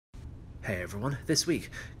Hey everyone, this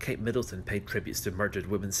week, Kate Middleton paid tributes to murdered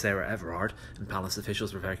woman Sarah Everard, and palace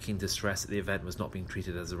officials were very keen to stress that the event was not being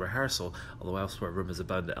treated as a rehearsal, although elsewhere rumours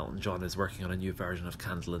abound that Elton John is working on a new version of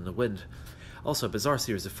Candle in the Wind. Also, a bizarre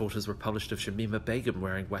series of photos were published of Shamima Begum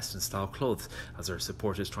wearing Western-style clothes, as her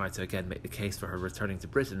supporters tried to again make the case for her returning to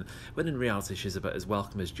Britain, when in reality she's about as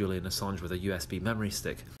welcome as Julian Assange with a USB memory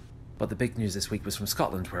stick. But the big news this week was from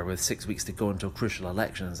Scotland, where with 6 weeks to go until crucial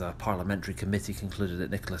elections, a parliamentary committee concluded that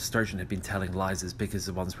Nicola Sturgeon had been telling lies as big as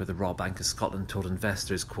the ones where the Royal Bank of Scotland told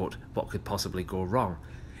investors, quote, what could possibly go wrong.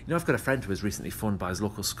 You know, I've got a friend who was recently phoned by his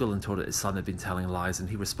local school and told that his son had been telling lies, and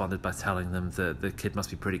he responded by telling them that the kid must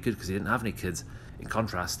be pretty good because he didn't have any kids. In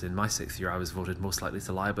contrast, in my 6th year I was voted most likely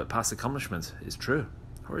to lie about past accomplishments. It's true.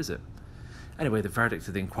 Or is it? Anyway, the verdict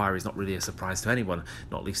of the inquiry is not really a surprise to anyone,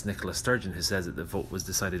 not least Nicola Sturgeon, who says that the vote was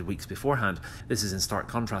decided weeks beforehand. This is in stark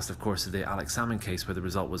contrast, of course, to the Alex Salmond case, where the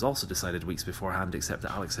result was also decided weeks beforehand, except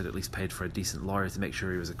that Alex had at least paid for a decent lawyer to make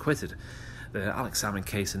sure he was acquitted. The Alex Salmond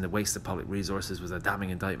case and the waste of public resources was a damning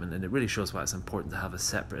indictment, and it really shows why it's important to have a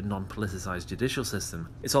separate and non-politicised judicial system.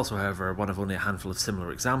 It's also, however, one of only a handful of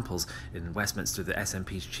similar examples. In Westminster, the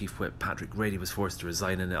SNP's chief whip, Patrick Grady, was forced to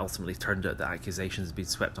resign, and it ultimately turned out that accusations had been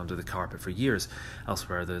swept under the carpet for years.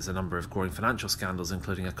 Elsewhere, there's a number of growing financial scandals,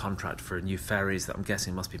 including a contract for new ferries that I'm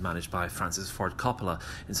guessing must be managed by Francis Ford Coppola,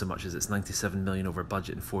 in so much as it's $97 million over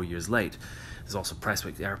budget and 4 years late. There's also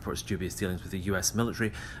Prestwick Airport's dubious dealings with the US military,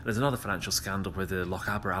 and there's another financial scandal where the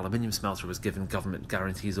Lochaber aluminium smelter was given government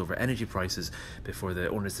guarantees over energy prices before the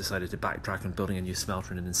owners decided to backtrack on building a new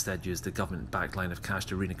smelter and instead used the government-backed line of cash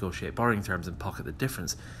to renegotiate borrowing terms and pocket the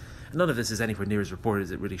difference. None of this is anywhere near as reported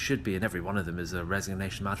as it really should be, and every one of them is a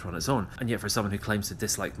resignation matter on its own. And yet for someone who claims to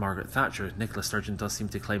dislike Margaret Thatcher, Nicola Sturgeon does seem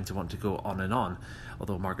to claim to want to go on and on,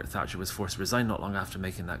 although Margaret Thatcher was forced to resign not long after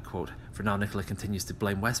making that quote. For now, Nicola continues to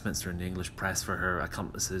blame Westminster and the English press for her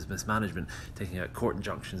accomplices' mismanagement, taking out court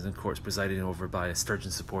injunctions and courts presided over by Sturgeon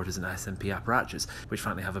supporters and SNP apparatchiks, which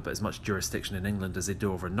frankly have about as much jurisdiction in England as they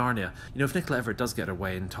do over Narnia. You know, if Nicola ever does get her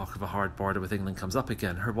way and talk of a hard border with England comes up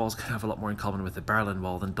again, her wall's going to have a lot more in common with the Berlin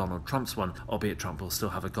Wall than Donald Trump's one, albeit Trump will still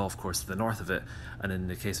have a golf course to the north of it, and in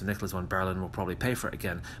the case of Nicola's one, Berlin will probably pay for it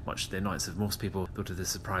again, much to the annoyance of most people, though to the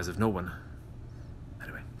surprise of no one.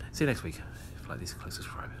 Anyway, see you next week. If you like these, click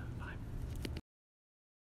subscribe.